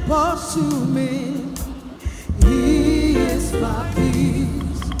 Man pursue me, he is my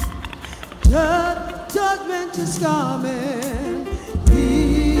peace. Judgment is coming,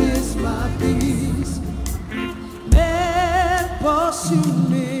 he is my peace. Man pursue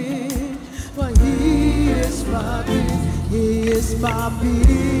me, but he is my peace. He is my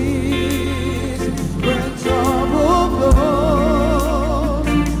peace when trouble blows.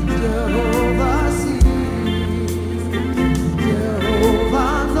 Jehovah sees,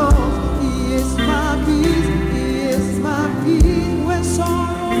 Jehovah knows. He is my peace, He is my peace when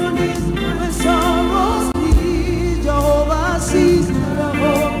sorrow is, when sorrows need. Jehovah sees,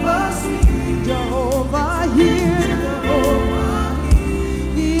 Jehovah sees, Jehovah hears, Jehovah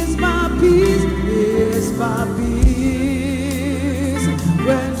hears. He is my peace, He is my peace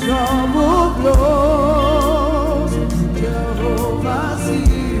when trouble blows. Jehovah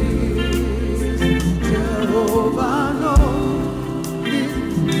sees, Jehovah knows.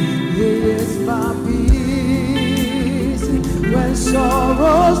 He is my peace when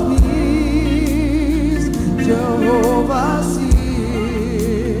sorrows cease. Jehovah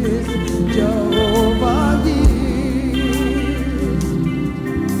sees, Jehovah hears.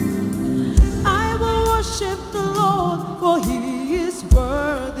 I will worship the Lord, for He is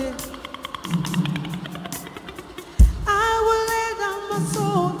worthy. I will lay down my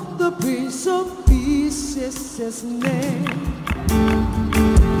soul, the Prince of Peace is His name.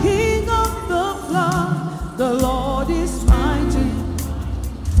 King of the flood, the Lord is mighty.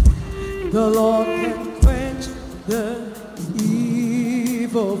 The Lord can quench the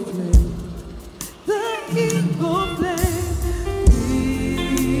evil flame. The evil flame.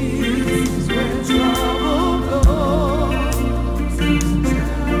 Peace when trouble blows.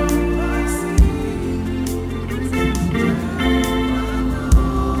 Jehovah sees,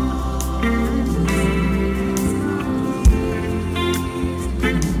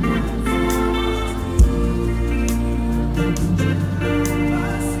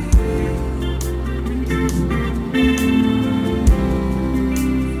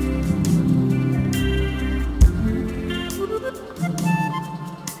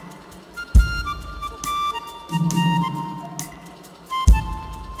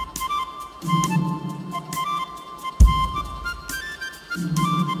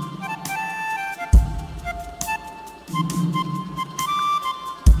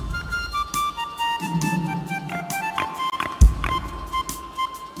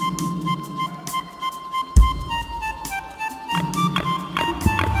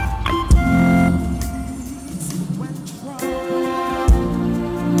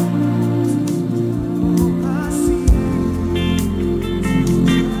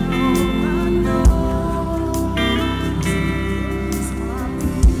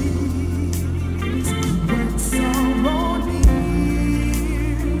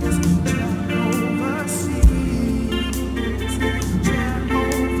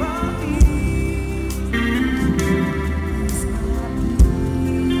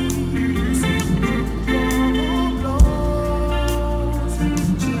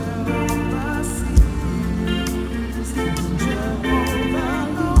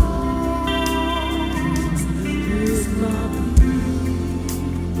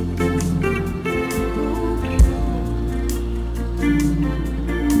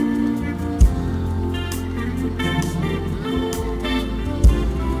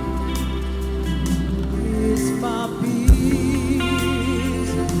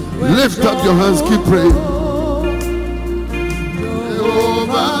 Lift up your hands, keep praying.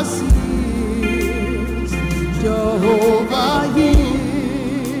 Jehovah sees, Jehovah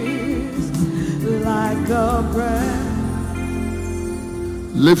hears, like a breath.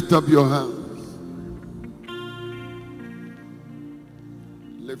 Lift up your hands.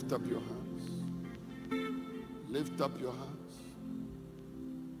 Lift up your hands. Lift up your hands.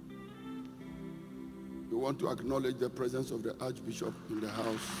 We want to acknowledge the presence of the Archbishop in the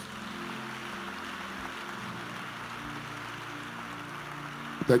house.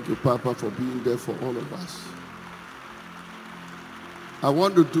 Thank you, Papa, for being there for all of us. I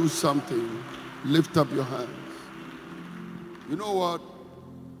want to do something. Lift up your hands. You know what?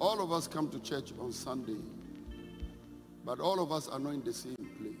 All of us come to church on Sunday, but all of us are not in the same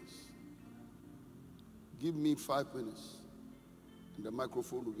place. Give me 5 minutes, and the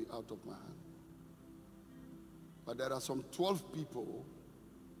microphone will be out of my hand. But there are some 12 people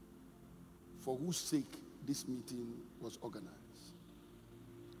for whose sake this meeting was organized.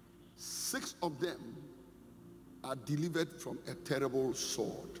 6 of them are delivered from a terrible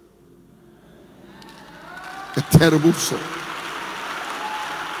sword. A terrible sword.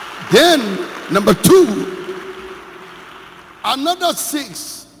 Then, number 2, another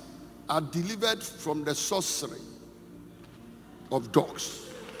 6 are delivered from the sorcery of dogs.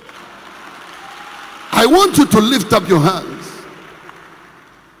 I want you to lift up your hands,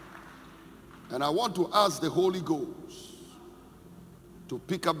 and I want to ask the Holy Ghost to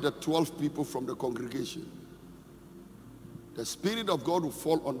pick up the 12 people from the congregation The Spirit of God will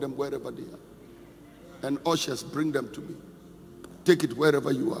fall on them wherever they are. And ushers, bring them to me. Take it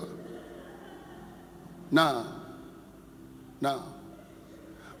wherever you are. Now,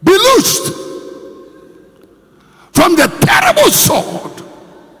 be loosed from the terrible sword.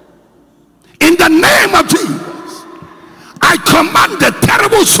 In the name of Jesus, I command the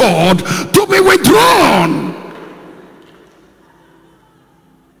terrible sword to be withdrawn.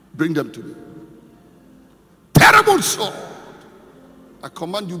 Bring them to me. Terrible sword, I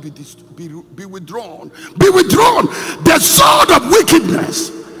command you be withdrawn. Be withdrawn. The sword of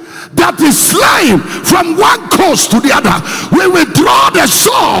wickedness that is slaying from one coast to the other. We withdraw the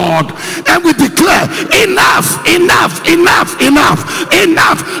sword and we declare, enough, enough, enough, enough,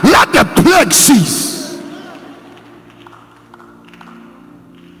 enough. Let the plague cease.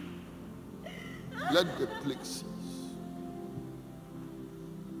 Let the plague cease.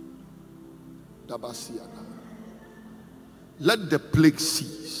 Let the plague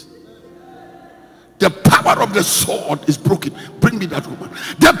cease. The power of the sword is broken. Bring me that woman.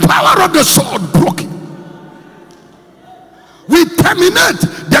 The power of the sword broken. We terminate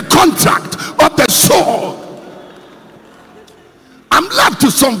the contract of the sword. I'm left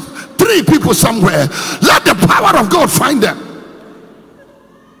to some 3 people somewhere. Let the power of God find them.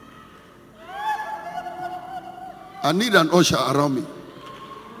 I need an usher around me.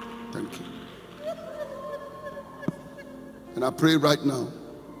 Thank you. And I pray right now,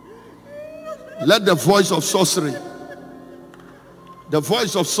 let the voice of sorcery, the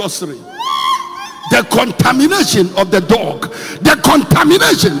contamination of the dog,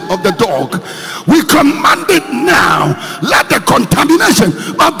 we command it now. Let the contamination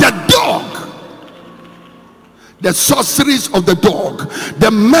of the dog, the sorceries of the dog,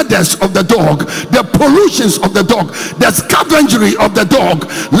 the murders of the dog, the pollutions of the dog, the scavengery of the dog,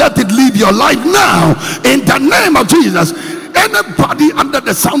 let it leave your life now in the name of Jesus. Anybody under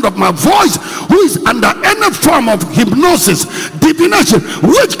the sound of my voice who is under any form of hypnosis, divination,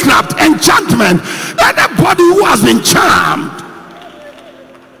 witchcraft, enchantment, anybody who has been charmed,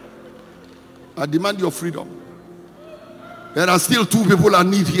 I demand your freedom. There are still 2 people I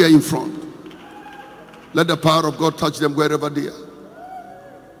need here in front. Let the power of God touch them wherever they are.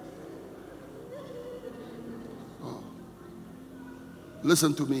 Oh.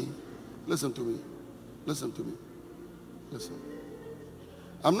 Listen to me. Listen to me. Listen to me. Listen.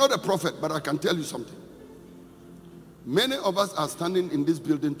 I'm not a prophet, but I can tell you something. Many of us are standing in this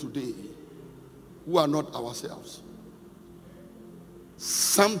building today who are not ourselves.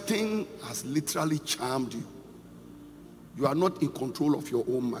 Something has literally charmed you. You are not in control of your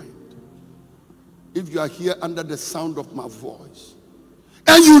own mind. If you are here under the sound of my voice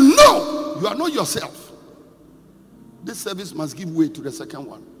and you know you are not yourself, this service must give way to the second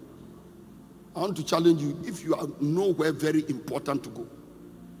one. I want to challenge you, if you are nowhere very important to go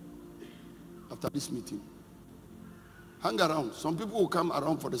after this meeting, hang around. Some people will come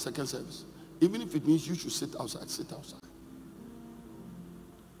around for the second service. Even if it means you should sit outside, sit outside.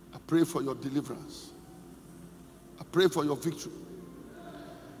 I pray for your deliverance. I pray for your victory.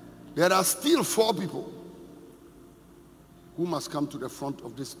 There are still 4 people who must come to the front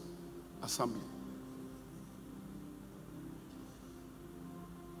of this assembly.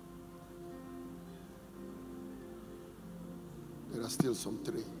 There are still some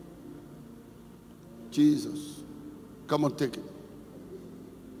 3. Jesus, come on, take it.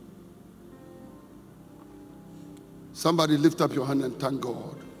 Somebody lift up your hand and thank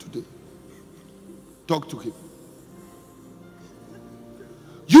God today. Talk to him.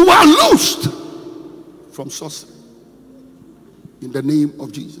 You are loosed from sorcery in the name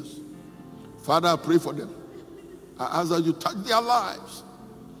of Jesus. Father, I pray for them. I ask that you touch their lives.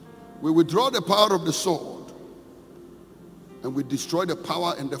 We withdraw the power of the sword and we destroy the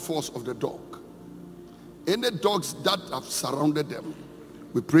power and the force of the dog. Any dogs that have surrounded them,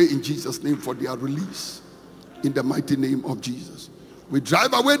 we pray in Jesus' name for their release in the mighty name of Jesus. We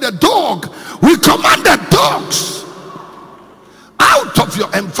drive away the dog. We command the dogs out of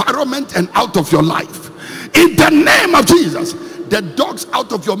your environment and out of your life in the name of Jesus. The dogs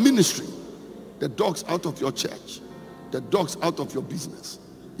out of your ministry, the dogs out of your church, the dogs out of your business,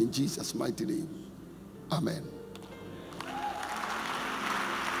 in Jesus' mighty name. Amen.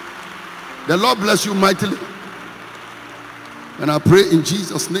 The Lord bless you mightily, and I pray in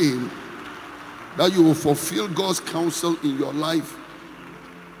Jesus' name that you will fulfill God's counsel in your life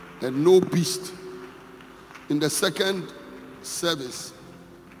and no beast. In the second service,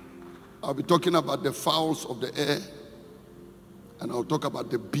 I'll be talking about the fowls of the air, and I'll talk about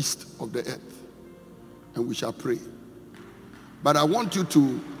the beast of the earth, and we shall pray. But I want you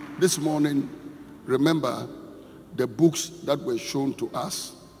to this morning remember the books that were shown to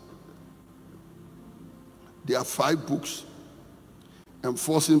us. There are 5 books.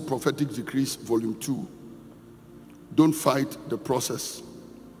 Enforcing Prophetic Decrees, Volume 2. Don't Fight the Process.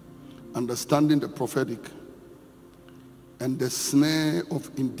 Understanding the Prophetic. And the Snare of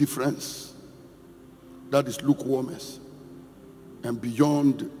Indifference. That is lukewarmness. And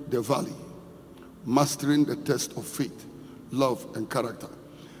Beyond the Valley. Mastering the Test of Faith, Love, and Character.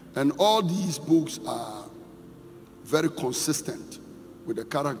 And all these books are very consistent with the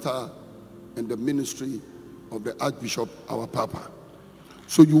character and the ministry of the Archbishop, our Papa.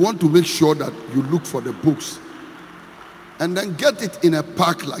 So you want to make sure that you look for the books and then get it in a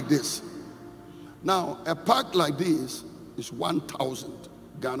pack like this. Now, a pack like this is 1,000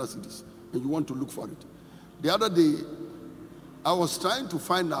 Ghana cedis, and you want to look for it. The other day, I was trying to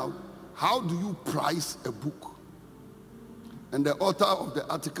find out, how do you price a book? And the author of the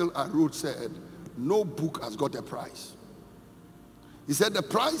article I wrote said, no book has got a price. He said the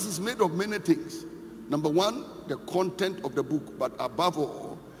price is made of many things. Number one, the content of the book, but above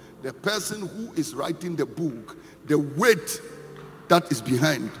all, the person who is writing the book, the weight that is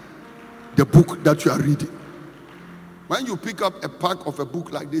behind the book that you are reading. When you pick up a pack of a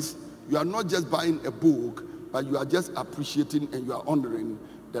book like this, you are not just buying a book, but you are just appreciating and you are honoring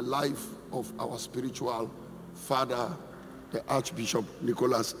the life of our spiritual father, the Archbishop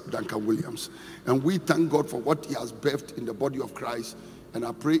Nicholas Duncan Williams. And we thank God for what he has birthed in the body of Christ. And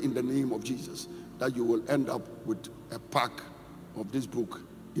I pray in the name of Jesus that you will end up with a pack of this book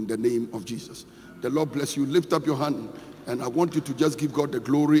in the name of Jesus. The Lord bless you. Lift up your hand, and I want you to just give God the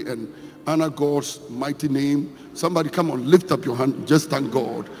glory and honor God's mighty name. Somebody come on, lift up your hand. Just thank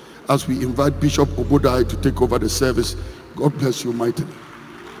God as we invite Bishop Obodai to take over the service. God bless you mightily.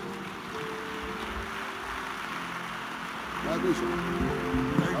 Thank you.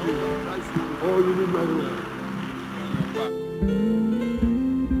 Oh, you did very well.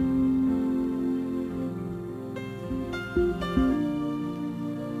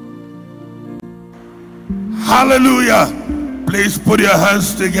 Hallelujah. Please put your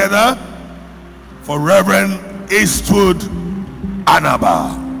hands together for Reverend Eastwood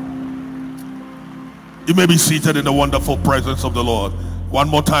Anaba. You may be seated in the wonderful presence of the Lord. One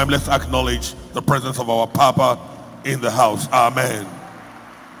more time, let's acknowledge the presence of our Papa in the house. Amen.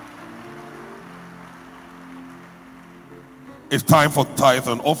 It's time for tithe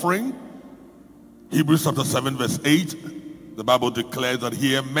and offering. Hebrews chapter 7 verse 8. The Bible declares that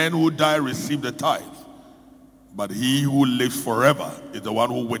here men who die receive the tithe, but he who lives forever is the one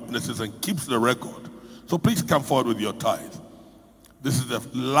who witnesses and keeps the record. So please come forward with your tithe. This is the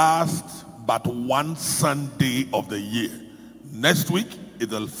last but one Sunday of the year. Next week is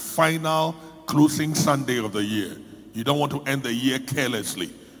the final closing Sunday of the year. You don't want to end the year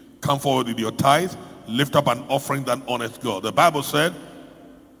carelessly. Come forward with your tithe. Lift up an offering that honors God. The Bible said,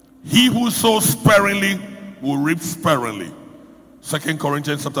 he who sows sparingly will reap sparingly. 2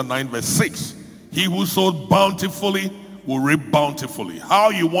 Corinthians chapter 9 verse 6. He who sows bountifully will reap bountifully. How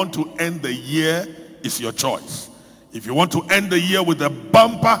you want to end the year is your choice. If you want to end the year with a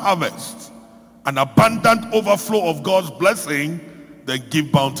bumper harvest, an abundant overflow of God's blessing, then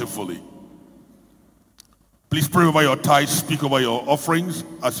give bountifully. Please pray over your tithes, speak over your offerings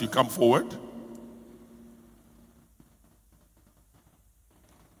as you come forward.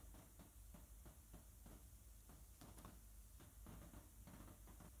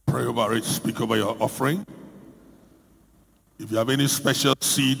 Pray over it, speak over your offering. If you have any special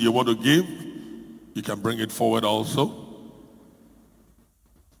seed you want to give, you can bring it forward also.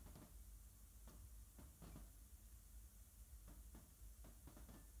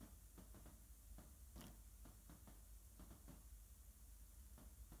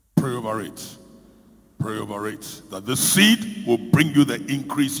 Pray over it. Pray over it. That this seed will bring you the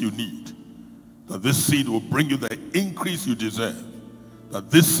increase you need. That this seed will bring you the increase you deserve.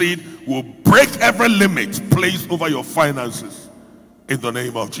 That this seed will break every limit placed over your finances in the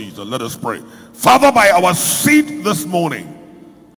name of Jesus. Let us pray. Father, by our seed this morning,